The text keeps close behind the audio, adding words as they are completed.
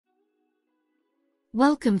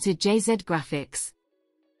Welcome to JZ Graphics.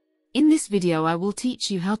 In this video I will teach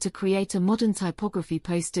you how to create a modern typography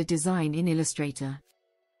poster design in Illustrator.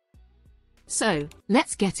 So,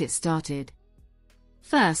 let's get it started.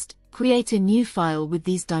 First, create a new file with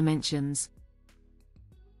these dimensions.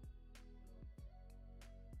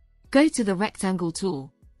 Go to the rectangle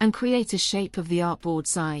tool, and create a shape of the artboard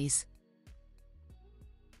size.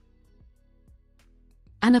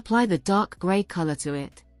 And apply the dark gray color to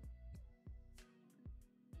it.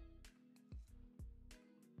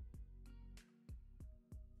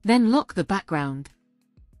 Then lock the background.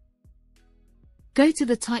 Go to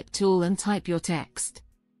the Type tool and type your text.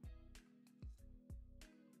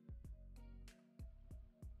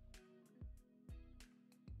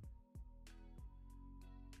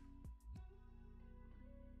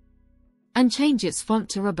 And change its font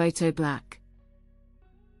to Roboto Black.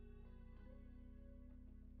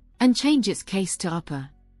 And change its case to upper.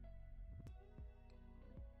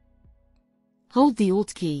 Hold the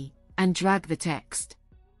Alt key, and drag the text.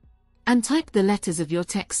 And type the letters of your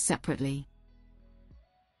text separately.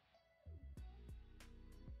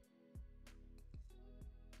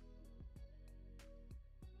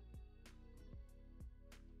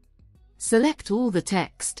 Select all the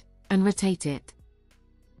text, and rotate it.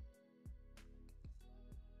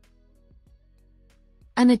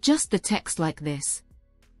 And adjust the text like this.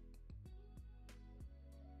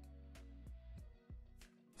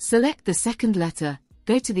 Select the second letter,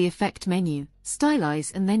 go to the Effect menu,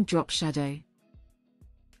 Stylize and then drop Shadow.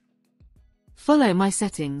 Follow my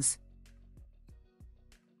settings.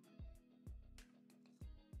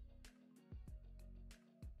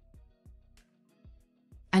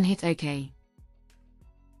 And hit OK.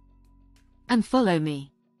 And follow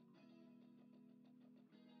me.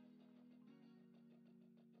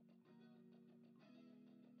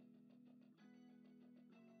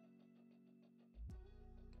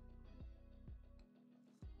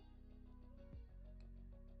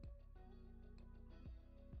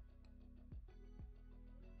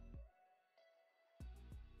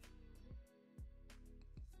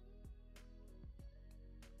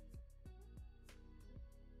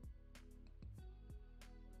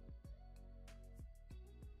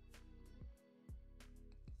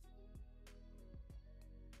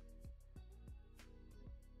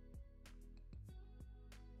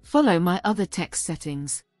 Follow my other text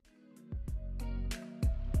settings.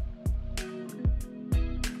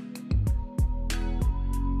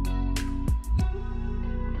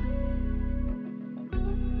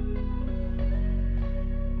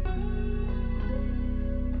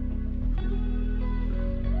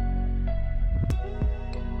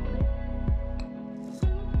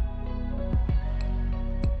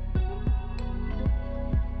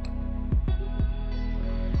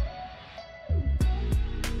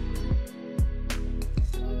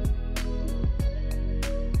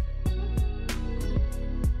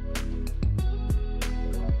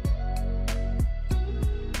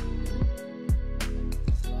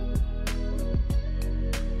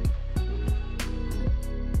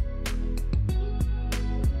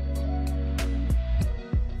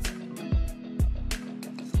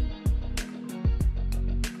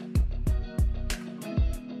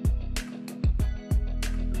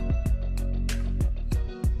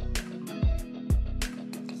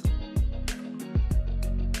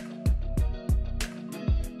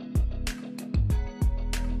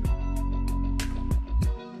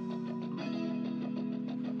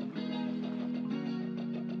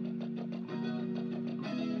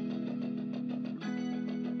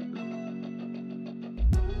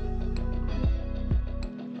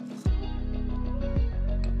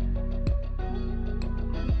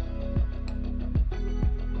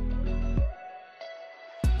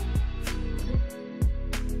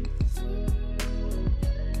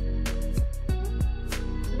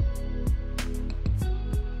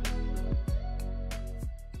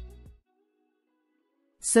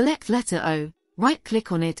 Select letter O,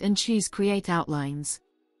 right-click on it and choose Create Outlines.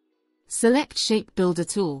 Select Shape Builder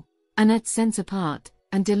tool, and add center part,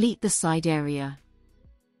 and delete the side area.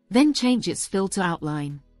 Then change its fill to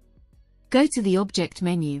outline. Go to the Object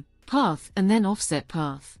menu, Path and then Offset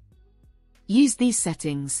Path. Use these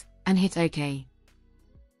settings, and hit OK.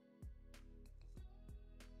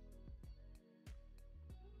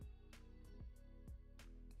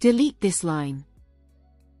 Delete this line.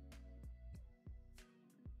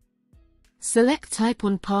 Select Type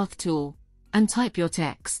on Path tool, and type your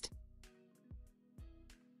text.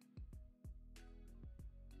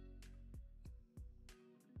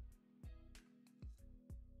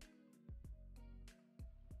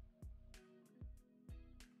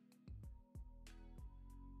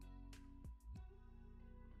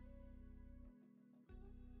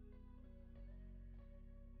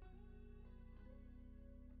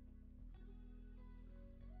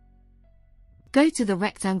 Go to the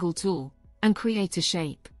rectangle tool and create a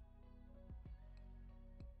shape.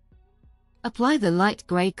 Apply the light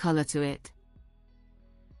gray color to it.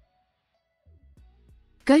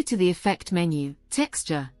 Go to the Effect menu,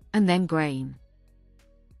 Texture, and then Grain.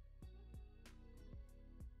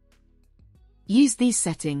 Use these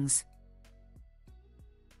settings.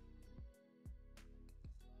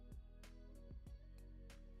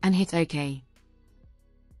 And hit OK.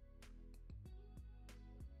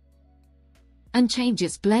 And change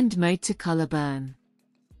its blend mode to color burn.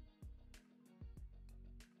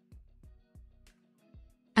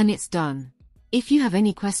 And it's done. If you have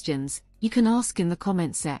any questions, you can ask in the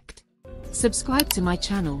comment section. Subscribe to my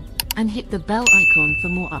channel and hit the bell icon for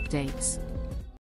more updates.